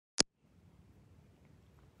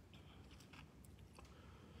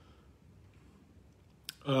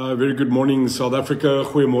Very good morning, South Africa.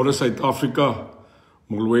 Goeiemôre, South Africa.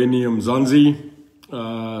 Molweni, Mzansi.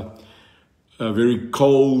 A very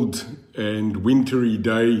cold and wintry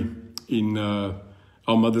day in our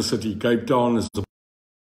mother city, Cape Town. It's a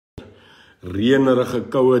reënerige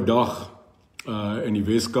koue dag in die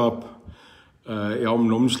Weskaap. Ja,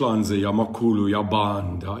 omnomslaan ze Yamakulu,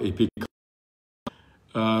 Yaban, da epic.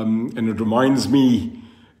 And it reminds me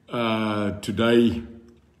today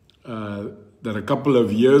that a couple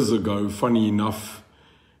of years ago, funny enough,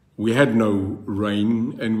 we had no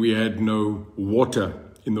rain and we had no water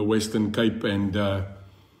in the Western Cape, and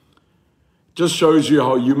just shows you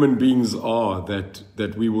how human beings are,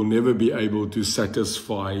 that we will never be able to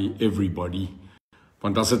satisfy everybody.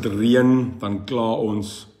 Want as dit reën, dan kla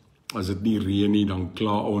ons. As dit nie reën nie, dan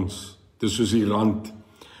kla ons. Dis soos die rand.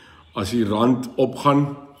 As die rand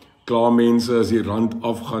opgaan, kla mense, as die rand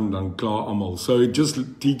afgaan, dan kla almal. So it just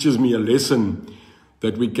teaches me a lesson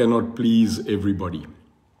that we cannot please everybody.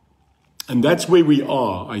 And that's where we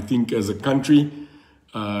are, I think, as a country.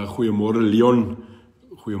 Goeiemôre Leon,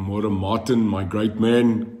 goeiemôre Martin, my great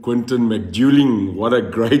man, Quentin McDuling, what a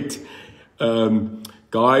great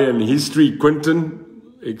guy in history. Quentin,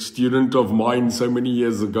 ex-student of mine so many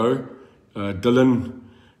years ago. Dylan,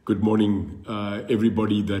 good morning,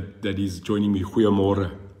 everybody that is joining me.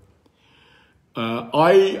 Goeiemôre.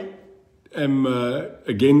 I am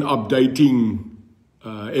again updating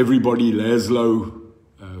everybody, Laszlo,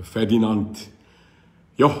 Ferdinand.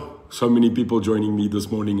 Yo, so many people joining me this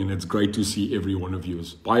morning, and it's great to see every one of you.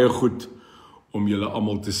 Baie goed om julle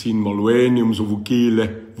almal te sien. Molweni umzuvukile,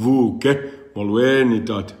 vuke, molweni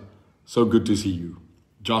tat. So good to see you.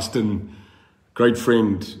 Justin, great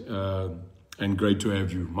friend, and great to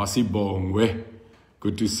have you. Masibongwe,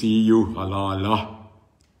 good to see you. Halala.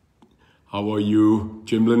 How are you?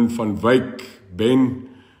 Jimlin van Wyk, Ben,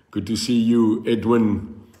 good to see you. Edwin,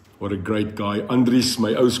 what a great guy. Andries,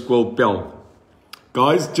 my ou skoolpel.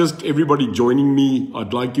 Guys, just everybody joining me,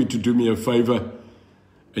 I'd like you to do me a favor,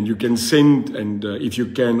 and you can send, and if you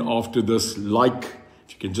can after this, if you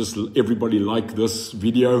can just everybody like this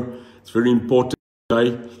video. It's very important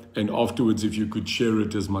today, and afterwards if you could share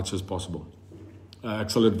it as much as possible. Ek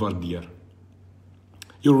sal dit waardeer.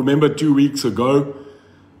 You'll remember 2 weeks ago,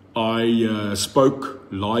 I spoke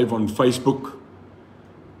live on Facebook.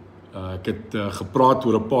 Ek het gepraat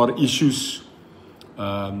oor 'n paar issues.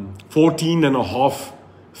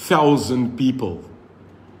 14,500 people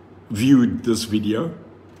viewed this video.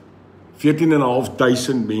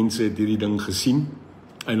 14,500 mense het hierdie ding gesien,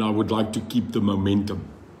 and I would like to keep the momentum.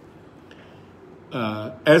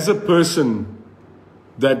 As a person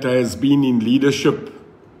that has been in leadership,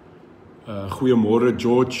 goeiemôre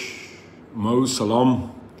George, Mo, Salam,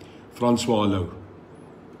 Francois, hello.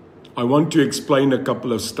 I want to explain a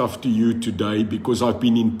couple of stuff to you today because I've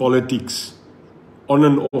been in politics on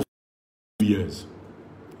and off for years.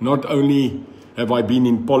 Not only have I been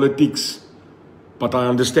in politics, but I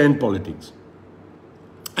understand politics.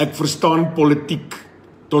 Ek verstaan politiek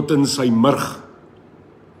tot in sy murg,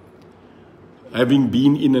 having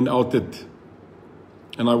been in and out it,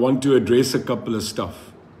 and I want to address a couple of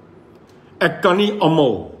stuff. Ek kan nie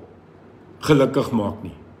almal gelukkig maak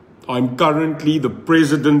nie. I'm currently the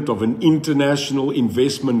president of an international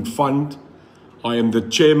investment fund. I am the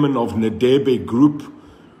chairman of Nadebe Group,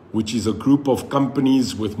 which is a group of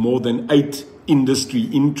companies with more than 8 industry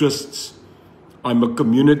interests. I'm a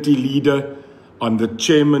community leader. I'm the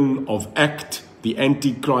chairman of ACT, the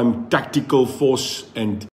Anti-Crime Tactical Force,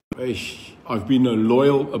 and I've been a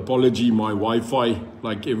loyal, apology, my Wi-Fi,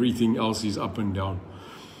 like everything else, is up and down.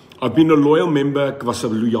 I've been a loyal member, ek was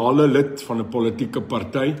 'n loyale lid van 'n politieke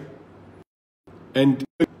party. En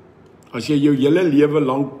as jy jou hele lewe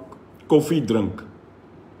lank koffie drink,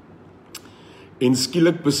 en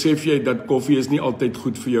skielik besef jy dat koffie is nie altyd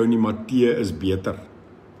goed vir jou nie, maar tee is beter.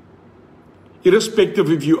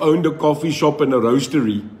 Irrespective if you owned a coffee shop and a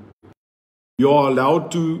roastery, you are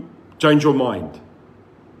allowed to change your mind.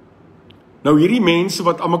 Nou hierdie mense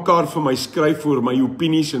wat aan mekaar vir my skryf oor my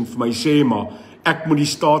opinies en vir my sê, maar ek moet die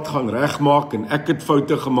staat gaan regmaak en ek het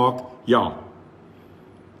foute gemaak, ja.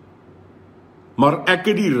 Maar ek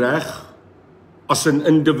het die reg as 'n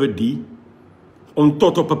individu om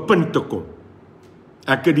tot op 'n punt te kom.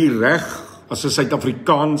 Ek het die reg as 'n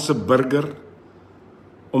Suid-Afrikaanse burger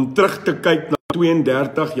om terug te kyk na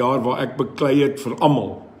 32 jaar waar ek beklei het vir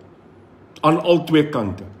almal, aan al twee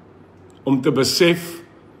kante, om te besef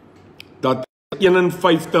dat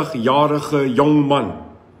 51-jarige jong man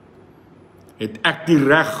het ek die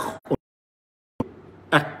reg om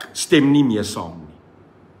ek stem nie meer saam nie.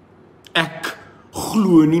 Ek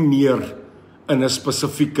glo nie meer in 'n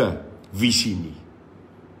spesifieke visie nie.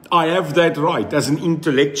 I have that right. As an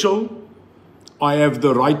intellectual, I have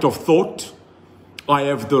the right of thought, I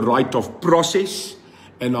have the right of process,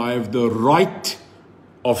 and I have the right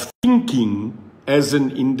of thinking as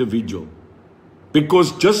an individual.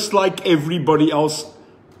 Because just like everybody else,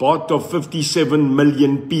 part of 57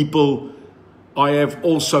 million people, I have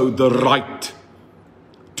also the right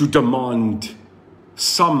to demand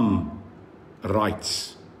some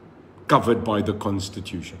rights covered by the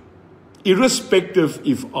Constitution. Irrespective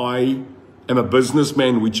if I am a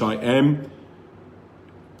businessman, which I am,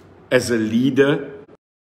 as a leader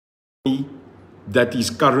that is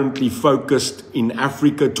currently focused in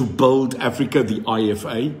Africa to build Africa, the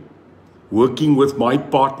IFA, working with my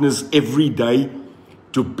partners every day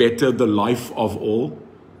to better the life of all,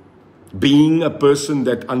 being a person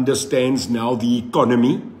that understands now the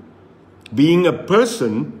economy, being a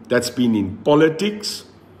person that's been in politics,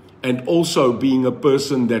 and also being a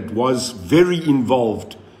person that was very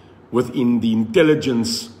involved within the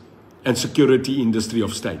intelligence and security industry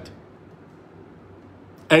of state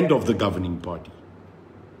and of the governing party.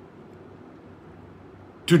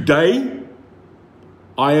 Today,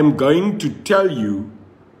 I am going to tell you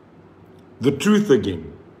the truth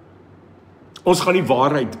again. Ons gaan die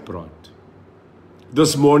waarheid praat.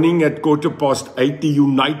 This morning at 8:15, the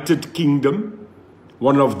United Kingdom,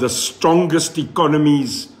 one of the strongest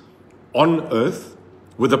economies on earth,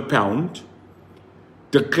 with a pound,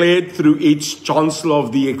 declared through its Chancellor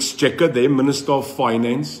of the Exchequer, their Minister of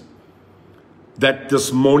Finance, that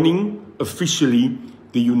this morning, officially,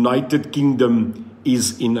 the United Kingdom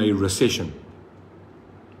is in a recession.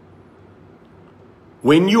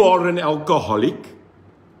 When you are an alcoholic,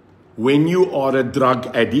 when you are a drug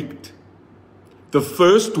addict, the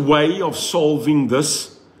first way of solving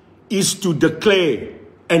this is to declare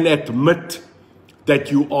and admit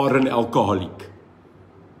that you are an alcoholic.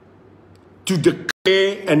 To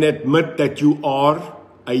declare and admit that you are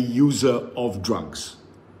a user of drugs.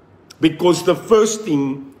 Because the first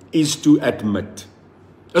thing is to admit.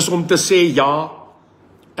 Is om te sê, ja,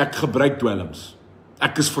 ek gebruik dwelms.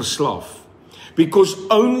 Ek is verslaaf. Because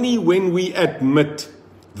only when we admit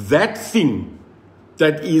that thing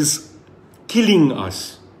that is killing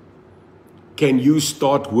us, can you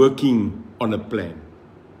start working on a plan.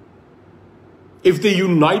 If the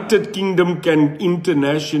United Kingdom can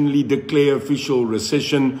internationally declare official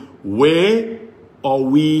recession, where are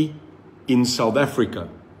we in South Africa?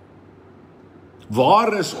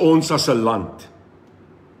 Waar is ons as 'n land?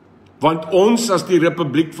 Want ons as die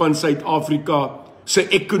Republiek van Suid-Afrika se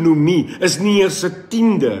ekonomie is nie eens 'n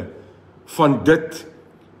tiende van dit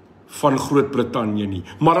van Groot-Brittanje nie.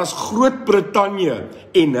 Maar as Groot-Brittanje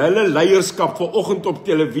en hulle leierskap vanoggend op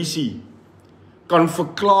televisie kan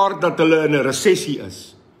verklaar dat hulle in 'n resessie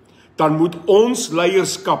is, dan moet ons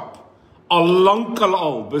leierskap al lankal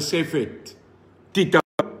al besef het, Tito,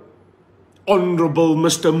 Honorable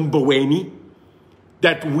Mr. Mboweni,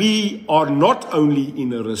 that we are not only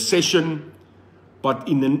in a recession, but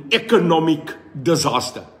in an economic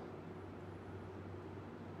disaster.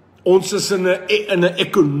 Ons is in 'n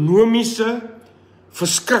ekonomiese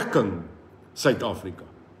verskrikking, Suid-Afrika.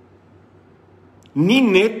 Nie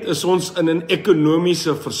net is ons in 'n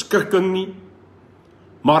ekonomiese verskrikking nie,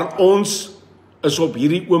 maar ons is op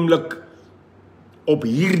hierdie oomblik, op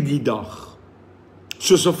hierdie dag,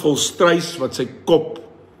 soos 'n volstruis wat sy kop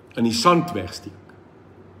in die sand wegsteek.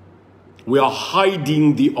 We are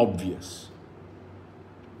hiding the obvious.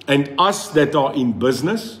 And us that are in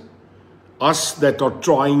business, us that are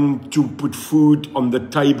trying to put food on the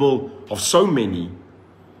table of so many,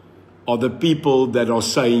 are the people that are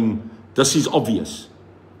saying, this is obvious.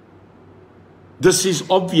 This is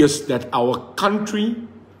obvious that our country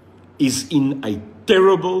is in a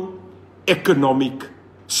terrible economic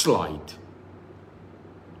slide.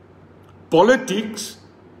 Politics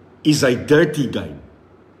is a dirty game.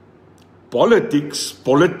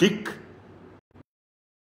 Politiek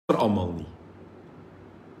vir almal nie.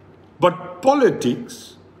 But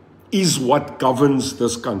politics is what governs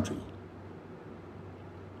this country.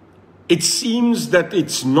 It seems that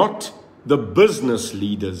it's not the business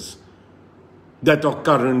leaders that are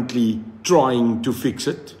currently trying to fix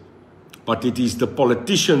it, but it is the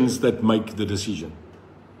politicians that make the decision.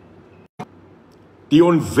 Die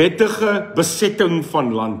onwettige besetting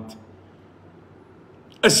van land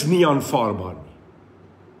is nie aanvaarbaar nie.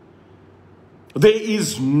 There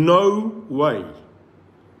is no way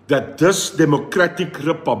that this democratic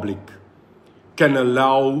republic can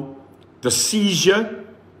allow the seizure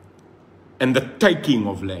and the taking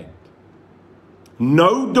of land.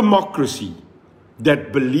 No democracy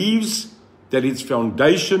that believes that its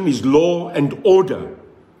foundation is law and order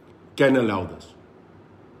can allow this.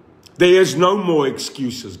 There is no more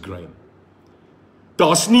excuses, Graham.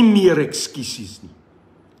 Daar's nie meer ekskusies nie.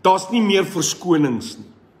 Daar's nie meer verskonings nie.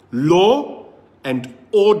 Law and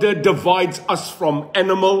order divides us from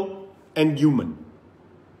animal and human.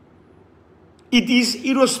 It is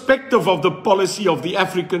irrespective of the policy of the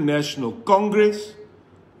African National Congress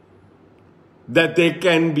that there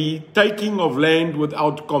can be taking of land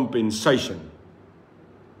without compensation.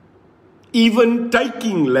 Even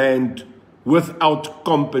taking land without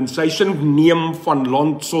compensation, neem van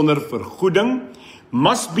land sonder vergoeding,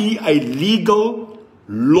 must be a legal,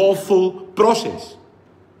 lawful process.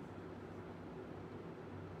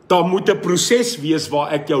 Daar moet 'n proses wees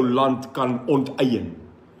waar ek jou land kan onteien.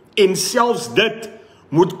 En selfs dit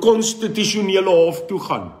moet konstitusionele hof toe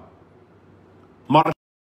gaan. Maar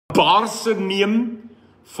baarse neem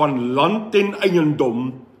van land en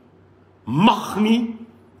eiendom mag nie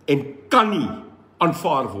en kan nie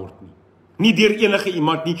aanvaar word nie. Nie deur enige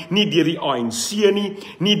iemand nie, nie deur die ANC nie,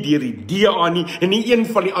 nie deur die DA nie, en nie een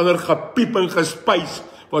van die ander gepiep en gespuis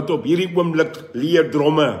wat op hierdie oomblik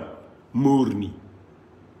leerdromme moer nie.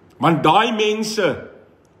 Want daai mense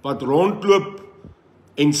wat rondloop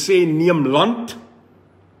en sê neem land,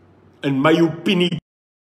 in my opinie,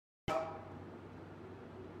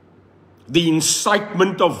 the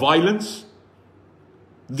incitement of violence,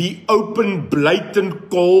 the open blatant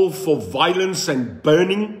call for violence and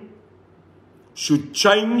burning should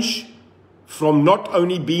change from not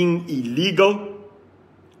only being illegal,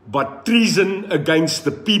 but treason against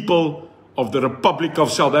the people of the Republic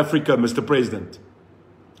of South Africa, Mr. President.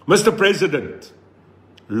 Mr. President,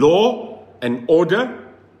 law and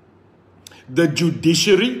order, the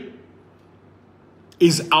judiciary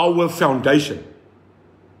is our foundation.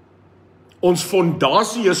 Ons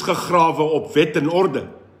fondasie is gegrawe op wet en orde.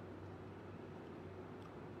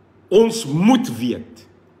 Ons moet weet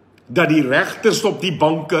dat die regters op die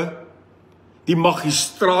banke, die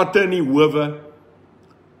magistrate in die howe,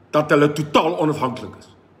 dat hulle totaal onafhanklik is.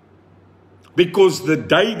 Because the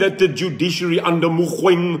day that the judiciary under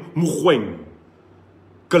Mogoeng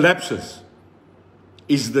collapses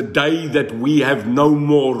is the day that we have no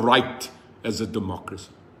more right as a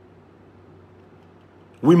democracy.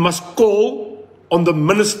 We must call on the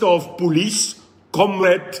Minister of Police,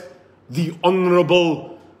 Comrade, the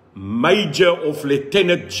Honorable Major of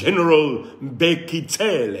Lieutenant General Bheki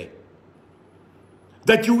Cele,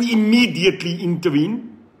 that you immediately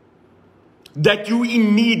intervene, that you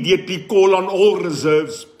immediately call on all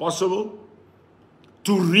reserves possible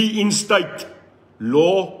to reinstate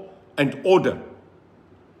law and order.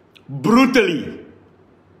 Brutally,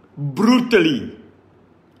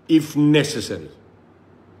 if necessary.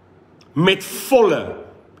 Met volle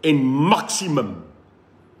en maximum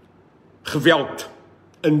geweld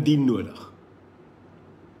indien nodig.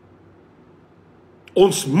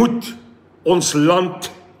 Ons moet ons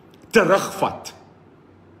land terugvat.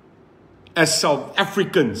 As South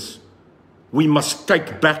Africans, we must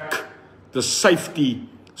take back the safety,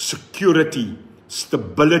 security,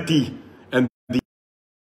 stability, and the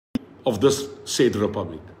of this said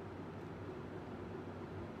republic.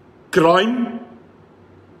 Crime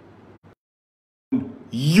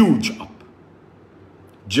huge up.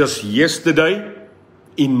 Just yesterday,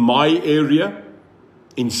 in my area,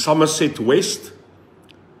 in Somerset West,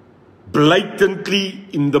 blatantly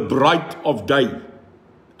in the bright of day,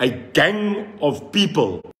 a gang of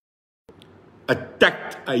people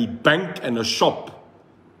attacked a bank and a shop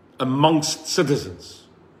amongst citizens.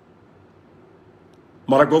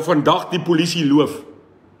 Maar ek wil vandag die polisie loof.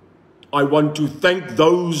 I want to thank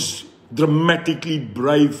those dramatically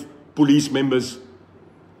brave police members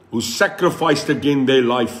who sacrificed again their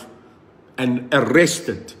life and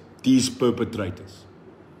arrested these perpetrators.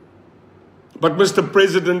 But Mr.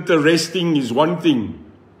 President, arresting is one thing,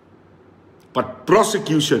 but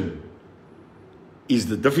prosecution is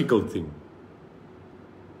the difficult thing.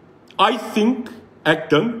 Ek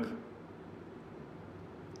dink,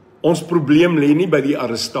 ons probleem lê nie by die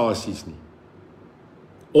arrestasies nie.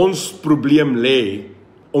 Ons probleem lê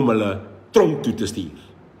om hulle tronk toe te stuur.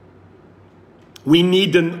 We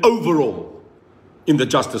need an overhaul in the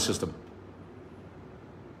justice system.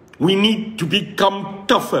 We need to become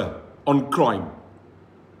tougher on crime.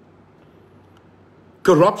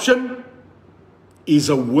 Corruption is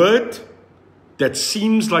a word that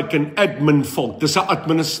seems like an admin fault. Dis 'n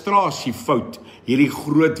administrasiefout, hierdie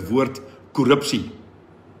groot woord korrupsie.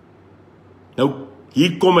 Nou,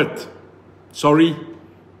 hier kom dit. Sorry,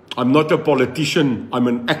 I'm not a politician, I'm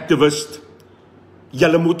an activist.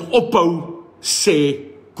 Julle moet ophou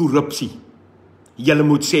sê korrupsie. Julle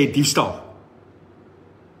moet sê diefstal.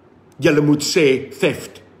 Julle moet sê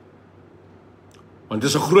theft. Want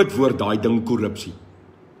dis 'n groot woord, daai ding korrupsie.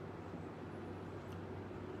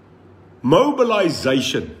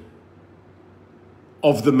 Mobilization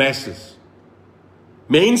of the masses.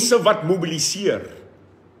 Mense wat mobiliseer.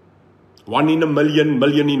 1 in a million,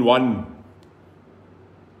 million in one.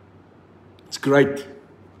 It's great.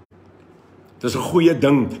 Dis 'n goeie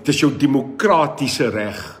ding. Dis jou demokratiese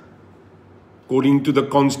reg. According to the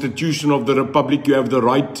Constitution of the Republic, you have the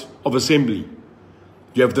right of assembly.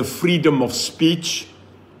 You have the freedom of speech,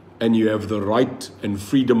 and you have the right and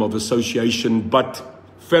freedom of association. But,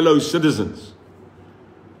 fellow citizens,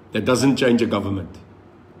 that doesn't change a government.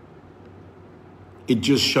 It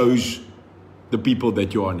just shows the people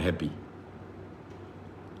that you are unhappy.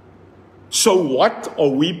 So what are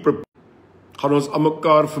we prepared? Gaan ons aan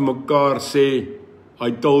mekaar vir mekaar sê,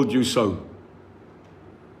 I told you so.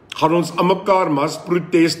 Gaan ons aan mekaar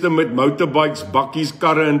masproteste met motorbikes, bakkies,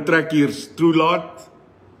 karre en trekkiers toelaat?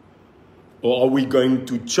 Or are we going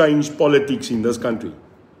to change politics in this country?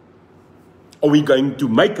 Are we going to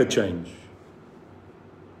make a change?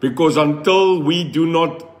 Because until we do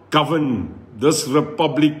not govern this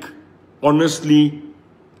republic honestly,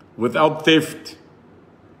 without theft,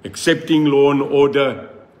 accepting law and order,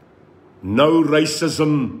 no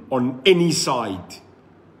racism on any side,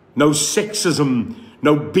 no sexism,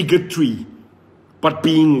 no bigotry, but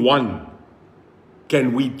being one,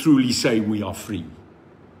 can we truly say we are free?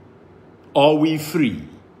 Are we free?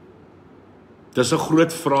 Dis 'n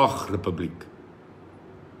groot vraag, Republiek.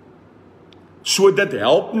 So dit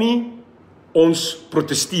help nie ons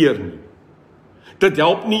protesteer nie. Dit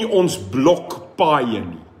help nie ons blokpaaie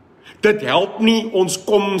nie. Dit help nie ons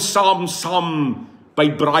kom saam by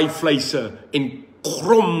braaivleise en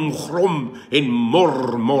grom en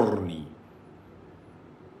mor nie.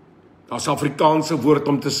 Daar's 'n Afrikaanse woord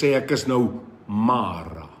om te sê ek is nou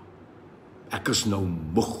mara. Ek is nou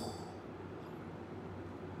moeg.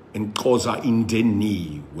 En cosa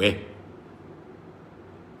indeniwe.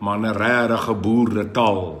 Maar 'n regte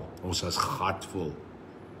boeretaal, ons is gatvol.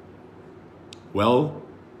 Well,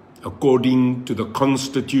 according to the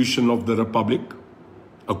Constitution of the Republic,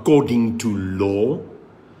 according to law,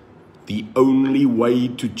 the only way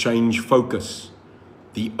to change focus,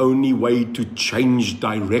 the only way to change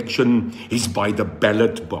direction is by the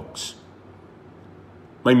ballot box.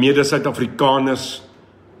 My mede-Suid-Afrikaners,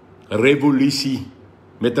 revolusie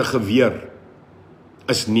met 'n geweer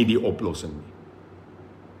is nie die oplossing nie.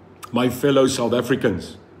 My fellow South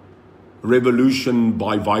Africans, revolution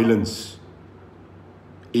by violence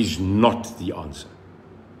is not the answer.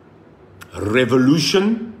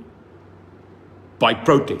 Revolution by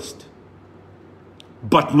protest,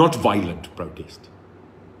 but not violent protest.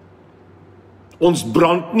 Ons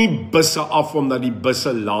brand nie busse af omdat die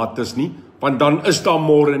busse laat is nie, want dan is daar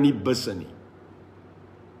môre nie busse nie.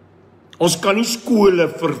 Ons kan nie skole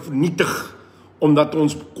vernietig omdat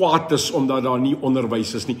ons kwaad is omdat daar nie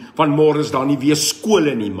onderwys is nie, want môre is daar nie weer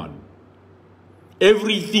skole nie, man.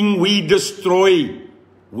 Everything we destroy,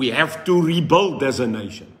 we have to rebuild as a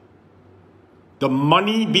nation. The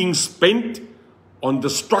money being spent on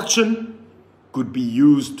destruction could be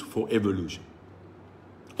used for evolution.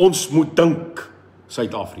 Ons moet dink,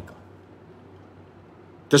 Suid-Afrika.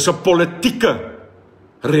 Dis 'n politieke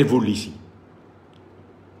revolusie.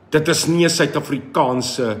 Dit is nie 'n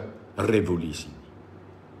Suid-Afrikaanse revolusie nie.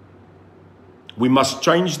 We must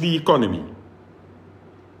change the economy.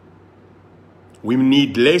 We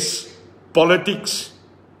need less politics,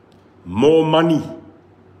 more money,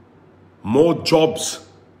 more jobs,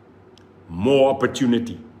 more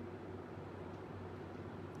opportunity.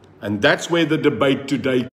 And that's where the debate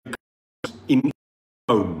today comes in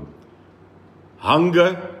home.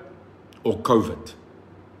 Hunger or COVID?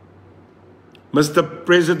 Mr.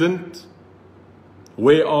 President,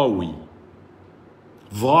 where are we?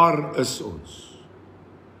 Waar is ons?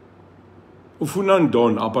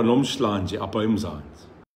 Ufunandon apanomslanji apaimzans.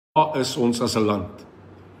 Waar is ons as 'n land?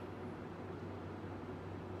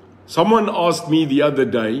 Someone asked me the other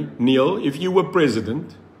day, Neil, if you were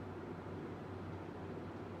president,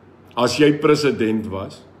 as jy president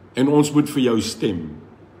was, en ons moet vir jou stem,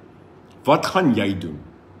 wat gaan jy doen?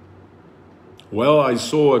 Well, I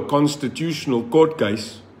saw a constitutional court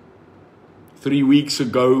case 3 weeks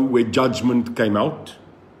ago where judgment came out.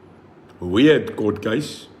 A weird court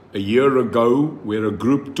case, a year ago where a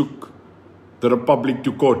group took the Republic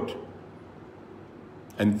to court.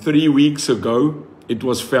 And 3 weeks ago, it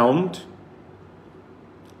was found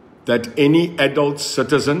that any adult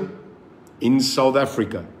citizen in South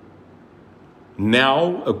Africa,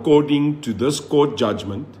 now, according to this court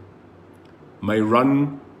judgment, may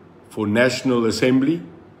run for National Assembly,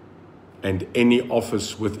 and any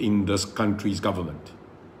office within this country's government.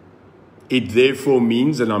 It therefore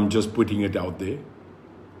means, and I'm just putting it out there,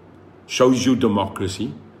 shows you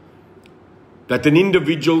democracy, that an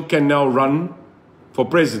individual can now run for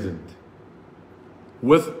president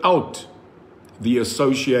without the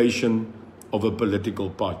association of a political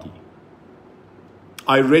party.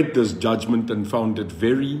 I read this judgment and found it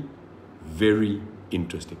very, very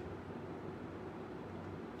interesting.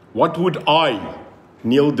 What would I,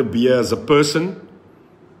 Neil de Beer, as a person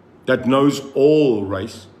that knows all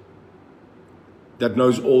race, that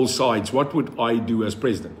knows all sides, what would I do as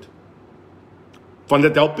president? Van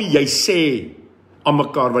dit help jy sê aan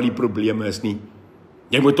mekaar wat die probleme is nie.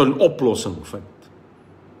 Jy moet 'n oplossing vind.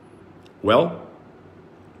 Well,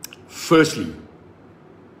 firstly,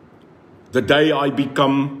 the day I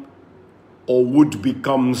become or would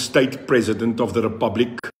become state president of the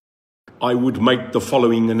Republic, I would make the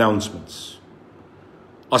following announcements.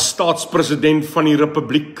 As staatspresident van die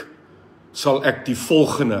Republiek sal ek die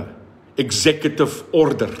volgende executive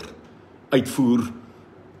order uitvoer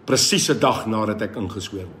presiese dag nadat ek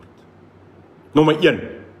ingesweer word. Nommer 1,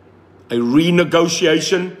 a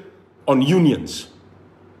renegotiation on unions.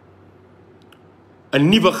 'n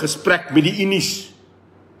nuwe gesprek met die unies.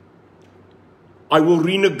 I will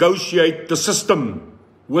renegotiate the system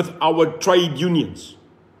with our trade unions.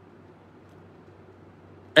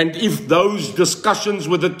 And if those discussions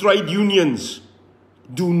with the trade unions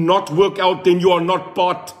do not work out, then you are not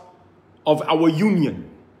part of our union.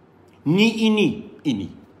 Ni ini.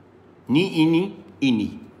 Ni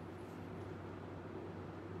ini.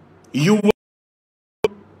 You will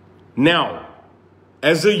now,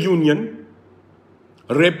 as a union,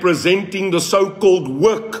 representing the so-called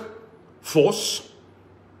workforce,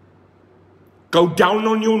 go down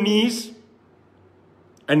on your knees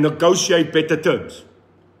and negotiate better terms.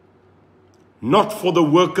 Not for the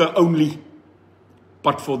worker only,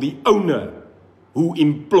 but for the owner who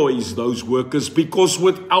employs those workers, because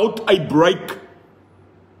without a break,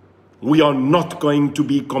 we are not going to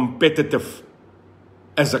be competitive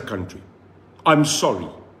as a country. I'm sorry.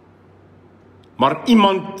 Maar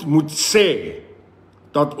iemand moet sê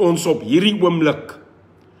dat ons op hierdie oomblik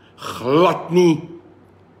glad nie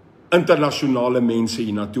internasionale mense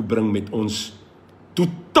hiernatoe bring met ons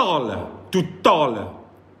totale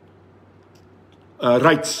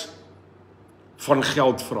rates van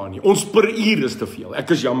geld vra nie. Ons per uur is te veel.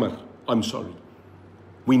 Ek is jammer. I'm sorry.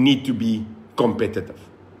 We need to be competitive.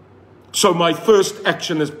 So my first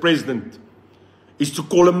action as president is to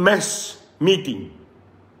call a mass meeting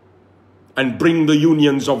and bring the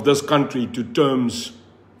unions of this country to terms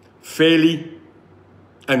fairly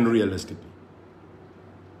and realistically.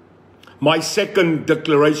 My second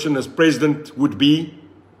declaration as president would be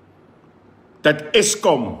that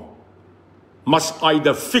Eskom must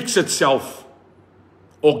either fix itself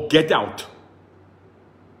or get out.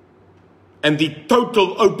 And the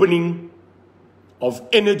total opening of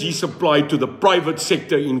energy supply to the private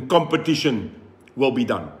sector in competition will be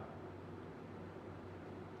done.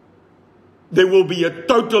 There will be a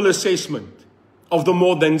total assessment of the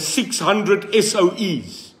more than 600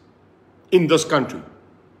 SOEs in this country.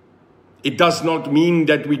 It does not mean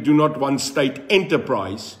that we do not want state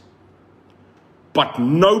enterprise, but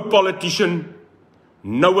no politician,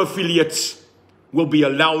 no affiliates will be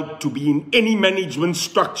allowed to be in any management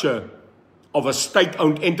structure of a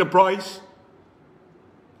state-owned enterprise.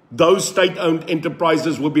 Those state-owned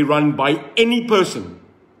enterprises will be run by any person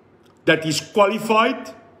that is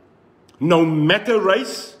qualified, no matter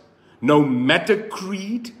race, no matter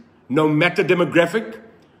creed, no matter demographic,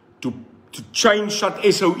 to change that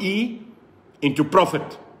SOE into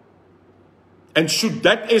profit. And should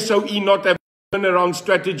that SOE not have a turnaround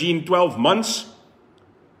strategy in 12 months,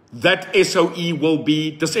 that SOE will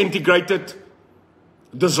be disintegrated,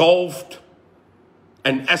 dissolved,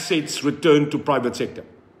 and assets returned to private sector.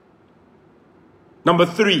 Number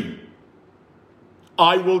 3,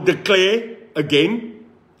 I will declare again,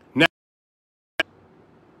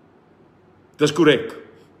 dis korrek,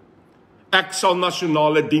 ek sal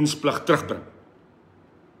nasionale diensplig terugbring.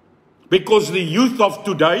 Because the youth of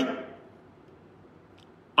today,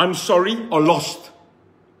 I'm sorry, are lost.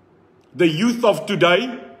 The youth of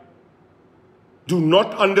today do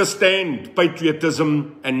not understand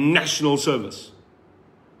patriotism and national service.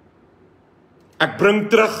 Ek bring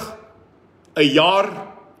terug 'n jaar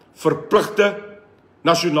verpligte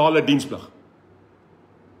nasionale diensplig.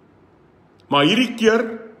 Maar hierdie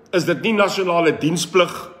keer is dit nie nasionale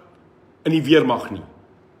diensplig in die weermag nie.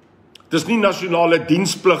 Dis nie nasionale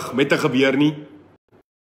diensplig met 'n geweer nie.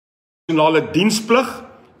 Nasionale diensplig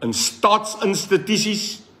in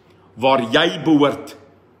staatsinstitusies waar jy behoort.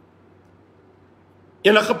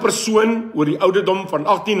 Enige persoon oor die ouderdom van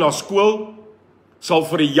 18 na skool sal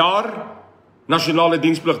vir 'n jaar nasionale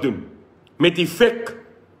diensplig doen, met effek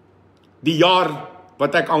die jaar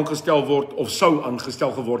wat ek aangestel word of sou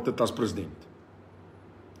aangestel geword het as president.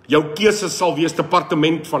 Jou keuse sal wees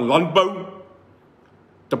departement van landbou,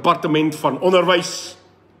 departement van onderwys,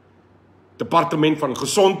 departement van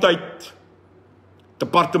gesondheid,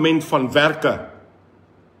 departement van werke.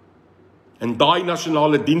 En daai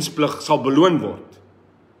nasionale diensplig sal beloon word.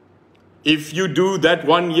 If you do that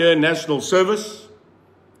 1 year national service,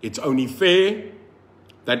 it's only fair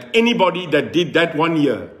that anybody that did that 1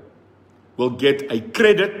 year will get a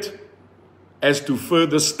credit as to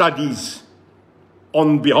further studies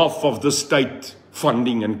on behalf of the state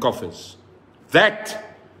funding and coffers.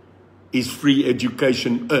 That is free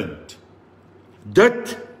education earned.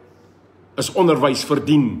 Dit is onderwys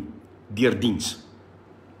verdien deur diens.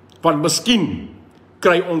 Want miskien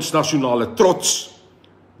kry ons nasionale trots,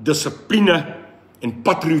 dissipline en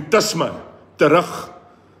patriotisme terug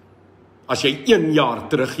as jy 1 jaar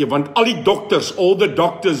teruggee, want all the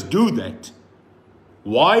doctors do that.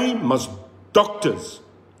 Why must doctors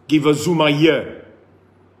give a Zuma year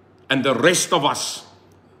and the rest of us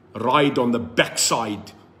ride on the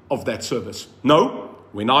backside of that service? No,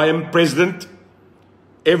 when I am president,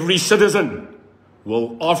 every citizen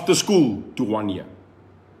will after school do 1 year.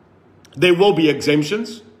 There will be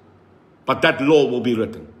exemptions, but that law will be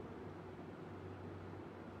written.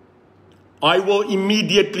 I will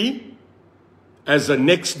immediately, as a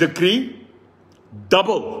next decree,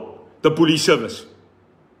 double the police service.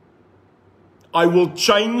 I will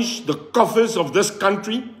change the coffers of this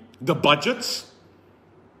country, the budgets,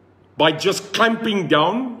 by just clamping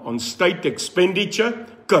down on state expenditure,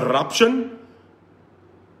 corruption,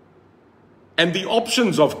 and the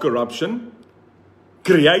options of corruption,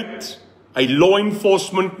 create a law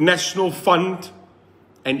enforcement national fund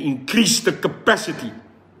and increase the capacity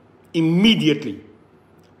immediately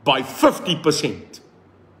by 50%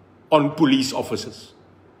 on police officers.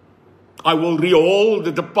 I will rehaul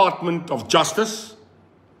the Department of Justice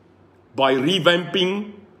by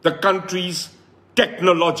revamping the country's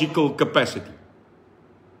technological capacity.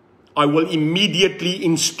 I will immediately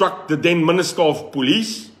instruct the then Minister of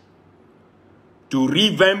Police to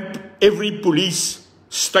revamp every police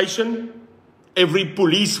station, every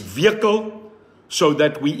police vehicle, so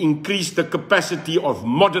that we increase the capacity of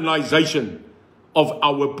modernization of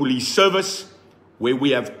our police service, where we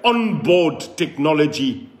have onboard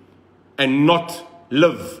technology and not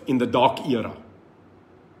live in the dark era.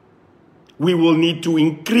 We will need to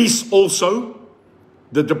increase also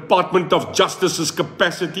the Department of Justice's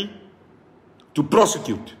capacity to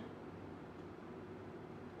prosecute.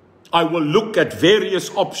 I will look at various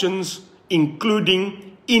options,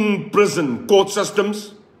 including in-prison court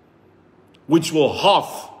systems, which will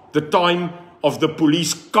halve the time of the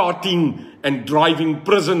police carting and driving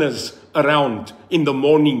prisoners around in the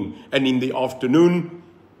morning and in the afternoon.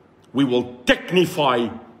 We will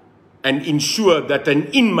technify and ensure that an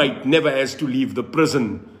inmate never has to leave the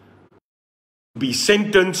prison, be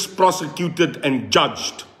sentenced, prosecuted, and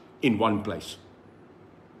judged in one place.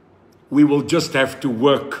 We will just have to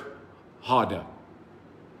work harder.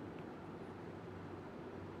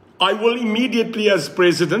 I will immediately, as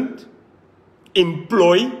president,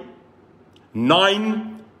 employ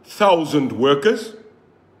 9,000 workers,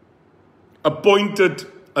 appointed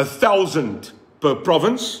 1,000 per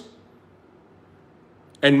province,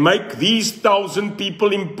 and make these 1,000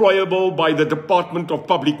 people employable by the Department of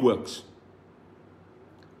Public Works.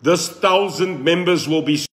 This 1,000 members will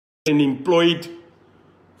be employed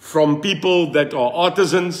from people that are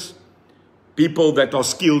artisans, people that are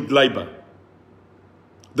skilled labor.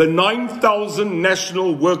 The 9,000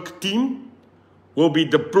 national work team will be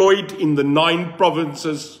deployed in the 9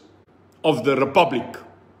 provinces of the Republic.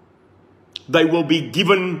 They will be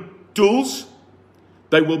given tools,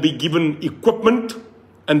 they will be given equipment,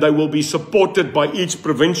 and they will be supported by each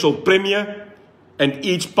provincial premier and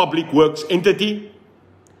each public works entity.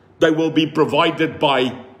 They will be provided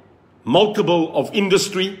by multiple of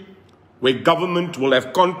industry, where government will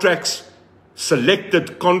have contracts,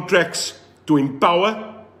 selected contracts to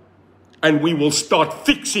empower, and we will start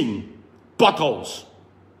fixing potholes.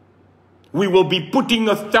 We will be putting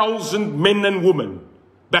 1,000 men and women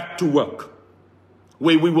back to work,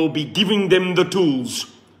 where we will be giving them the tools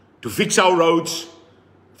to fix our roads,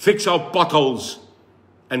 fix our potholes,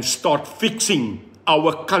 and start fixing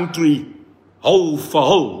our country hole for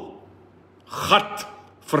hole, gat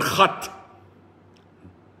vir gat.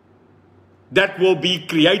 That will be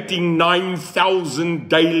creating 9,000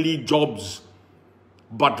 daily jobs,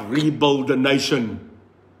 but rebuild the nation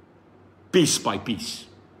piece by piece,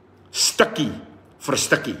 stukkie vir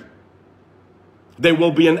stukkie. There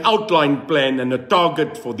will be an outline plan and a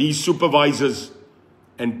target for these supervisors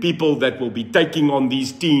and people that will be taking on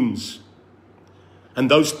these teams. And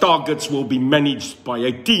those targets will be managed by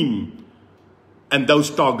a team, and those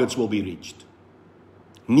targets will be reached.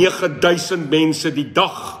 9,000 mense die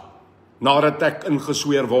dag nadat ek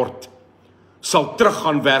ingesweer word, sal terug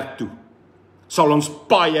gaan werk toe, sal ons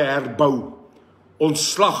paaie herbou, ons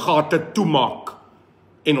slaggate toemaak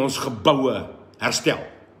en ons geboue herstel.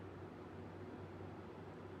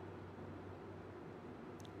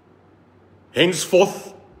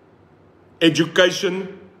 Henceforth, education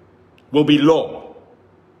will be law,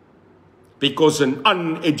 because an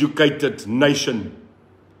uneducated nation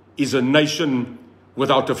is a nation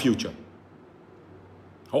without a future.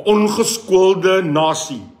 'n Ongeskoolde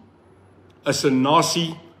nasie is 'n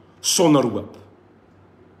nasie sonder hoop.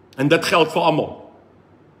 En dit geld vir almal.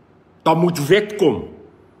 Daar moet wet kom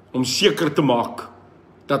om seker te maak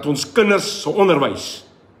dat ons kinders se onderwys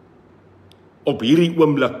op hierdie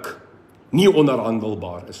oomblik nie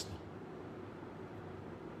onderhandelbaar is nie.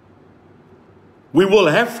 We will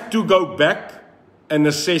have to go back and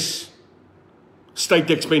assess state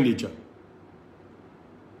expenditure.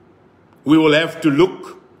 We will have to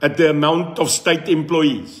look at the amount of state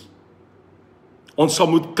employees. Ons sal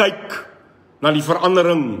moet kyk na die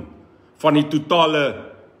verandering van die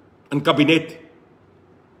totale in kabinet.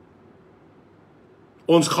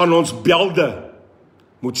 Ons gaan ons belde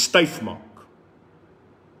moet styf maak.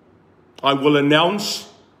 I will announce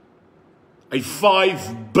a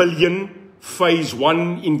 5 billion phase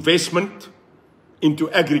 1 investment into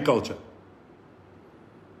agriculture.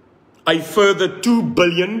 A further 2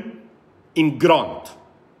 billion in grant.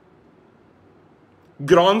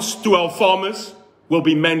 Grants to our farmers will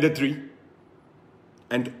be mandatory,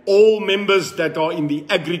 and all members that are in the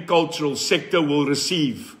agricultural sector will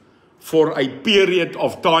receive, for a period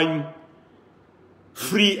of time,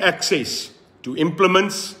 free access to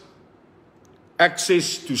implements,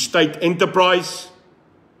 access to state enterprise,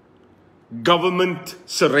 government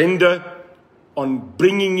surrender on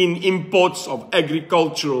bringing in imports of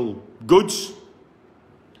agricultural goods,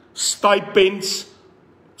 stipends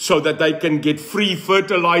so that they can get free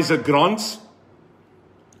fertilizer grants,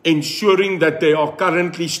 ensuring that there are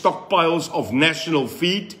currently stockpiles of national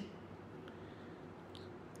feed,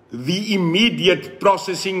 the immediate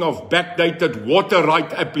processing of backdated water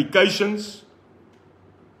right applications,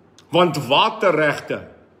 want waterregte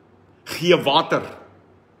gee water.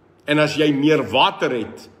 En as jy meer water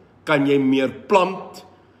het, kan jy meer plant,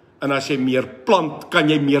 en as jy meer plant, kan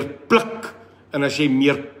jy meer pluk, en as jy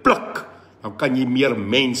meer pluk, dan kan jy meer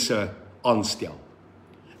mense aanstel.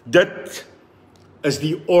 Dit is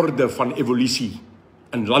die orde van evolusie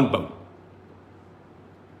in landbou.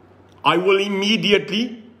 I will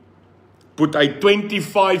immediately put a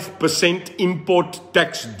 25% import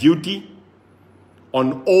tax duty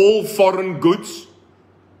on all foreign goods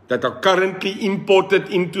that are currently imported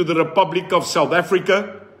into the Republic of South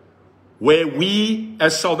Africa, where we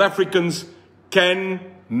as South Africans can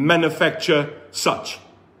manufacture such.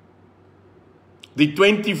 The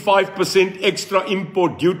 25% extra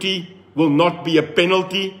import duty will not be a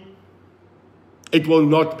penalty. It will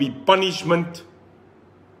not be punishment.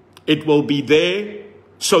 It will be there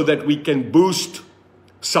so that we can boost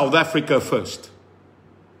South Africa first.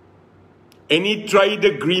 Any trade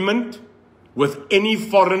agreement with any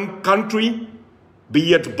foreign country,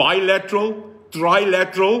 be it bilateral,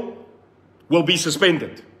 trilateral, will be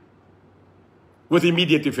suspended with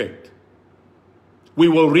immediate effect. We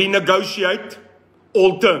will renegotiate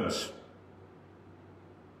all terms.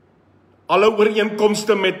 Alle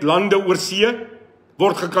ooreenkomste met lande oor see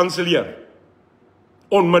word gekanselleer.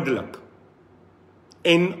 Onmiddellik.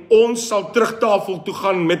 En ons sal terugtafel toe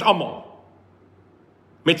gaan met almal.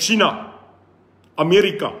 Met China,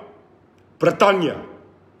 Amerika, Brittanje,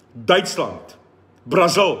 Duitsland,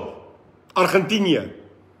 Brazil, Argentinië,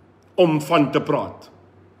 om van te praat.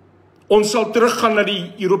 Ons sal teruggaan na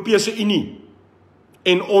die Europese Unie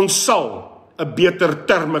en ons sal 'n beter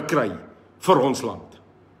terme kry vir ons land.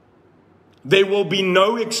 There will be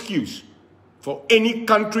no excuse for any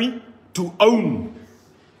country to own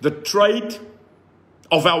the trade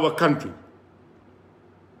of our country,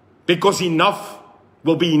 because enough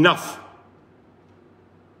will be enough.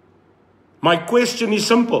 My question is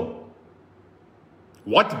simple.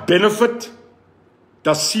 What benefit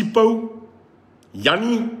does Sipho,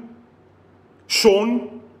 Jannie,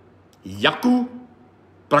 Sean, Yaku,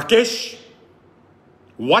 Prakesh,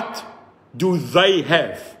 what do they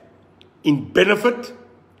have in benefit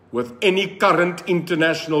with any current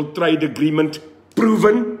international trade agreement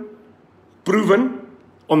proven proven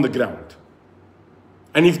on the ground.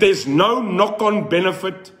 And if there's no knock-on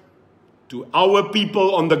benefit to our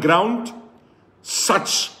people on the ground,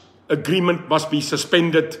 such agreement must be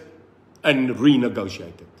suspended and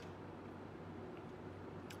renegotiated.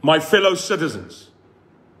 My fellow citizens,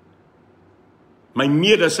 my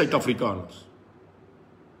mede-Suid-Afrikaners,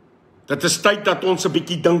 dit is tyd dat ons 'n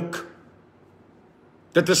bietjie dink.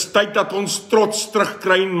 Dit is tyd dat ons trots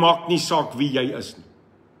terugkry en maak nie saak wie jy is nie.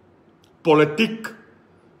 Politiek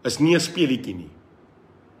is nie 'n speelietjie nie.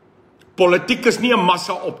 Politiek is nie 'n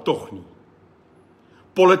massa-optog nie.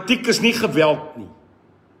 Politiek is nie geweld nie.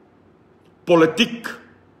 Politiek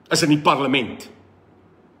is in die parlement.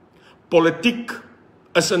 Politiek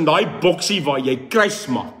is in daai boksie waar jy kruis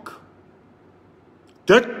maak.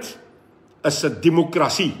 Dit is 'n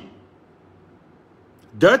demokrasie.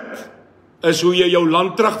 Dit is hoe jy jou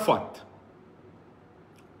land terugvat.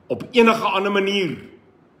 Op enige ander manier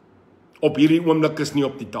op hierdie oomblik is nie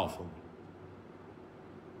op die tafel.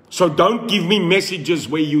 So don't give me messages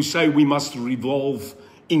where you say we must revolve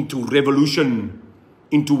into revolution,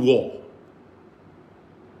 into war.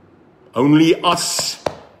 Only us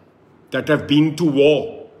that have been to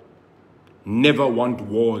war never want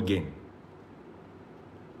war again.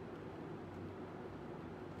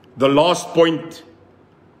 The last point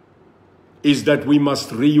is that we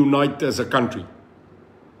must reunite as a country.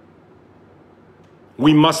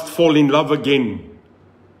 We must fall in love again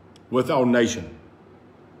with our nation.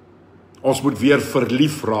 Ons moet weer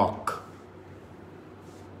verlief raak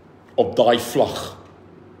op daai vlag.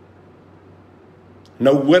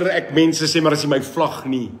 Nou hoor ek mense sê, maar as nie my vlag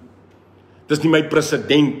nie, dis nie my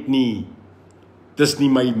president nie, dis nie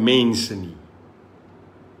my mense nie.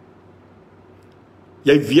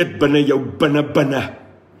 Jy weet binne jou binne,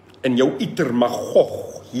 in jou iter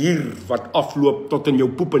magog, hier wat afloop tot in jou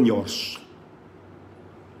poep en jors.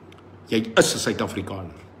 Jy is 'n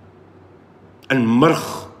Suid-Afrikaner, in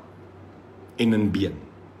murg en in been.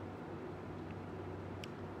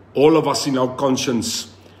 All of us in our conscience,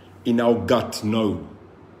 in our gut know,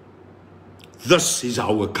 this is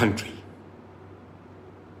our country.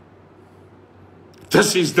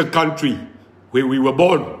 This is the country where we were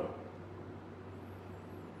born.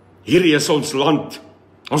 Hierdie is ons land,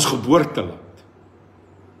 ons geboorteland.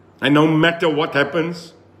 And no matter what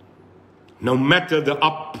happens, no matter the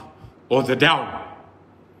up or the down,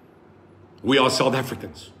 we are South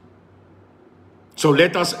Africans. So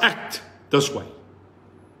let us act this way.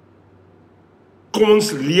 Kom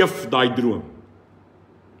ons leef daai droom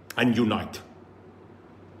and unite.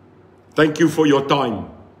 Thank you for your time.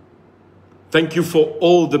 Thank you for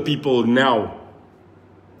all the people now,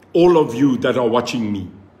 all of you that are watching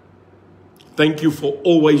me. Thank you for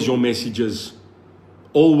always your messages,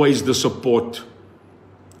 always the support,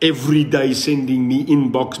 every day sending me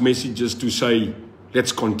inbox messages to say,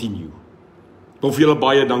 let's continue. Ek wil vir julle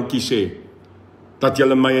baie dankie sê, dat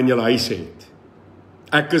julle my in julle huis het.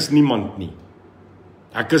 Ek is niemand nie.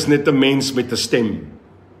 Ek is net 'n mens met 'n stem,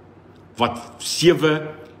 wat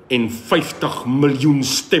 57 miljoen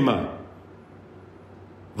stemme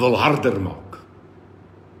wil harder maak,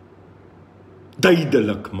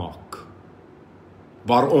 duidelik maak,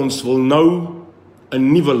 waar ons wil nou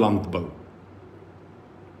 'n nuwe land bou.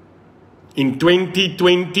 In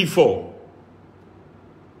 2024,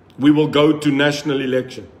 we will go to national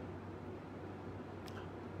election.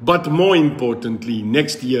 But more importantly,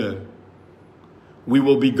 next year, we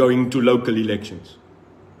will be going to local elections.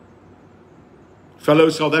 Fellow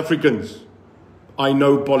South Africans, I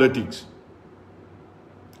know politics.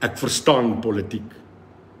 Ek verstaan politiek.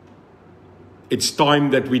 It's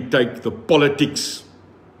time that we take the politics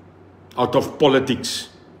out of politics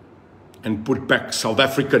and put back South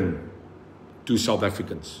African to South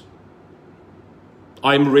Africans.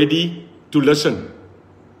 I'm ready to listen.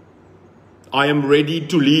 I am ready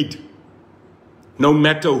to lead, no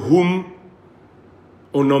matter whom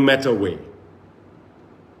or no matter where.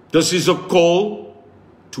 This is a call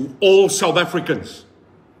to all South Africans,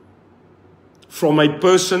 from a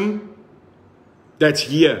person that's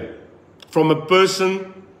here, from a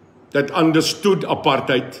person that understood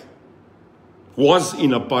apartheid, was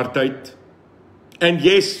in apartheid, and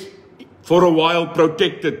yes, for a while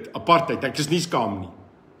protected apartheid. Ek is nie skaam nie.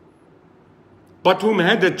 But whom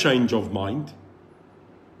had a change of mind,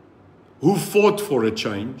 who fought for a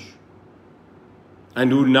change,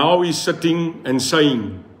 and who now is sitting and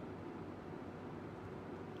saying,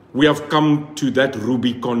 we have come to that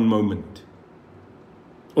Rubicon moment.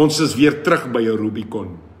 Ons is weer terug by 'n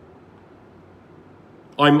Rubicon.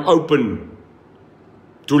 I'm open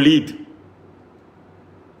to lead.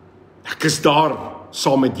 Ek is daar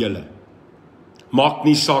saam met julle. Maak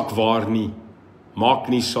nie saak waar nie, maak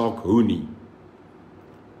nie saak hoe nie.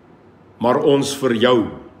 Maar ons vir jou,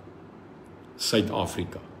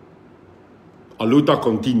 Suid-Afrika. A luta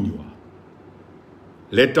continua.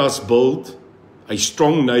 Let us build a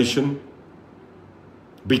strong nation,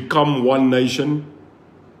 become one nation,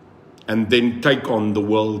 and then take on the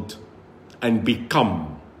world and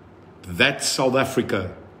become that South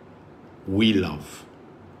Africa we love.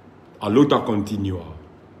 A luta continua.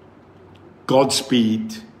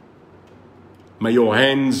 Godspeed. May your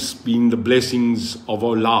hands be in the blessings of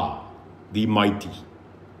Allah, the Mighty.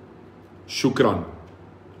 Shukran.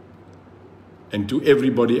 And to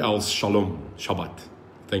everybody else, Shalom, Shabbat.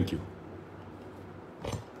 Thank you.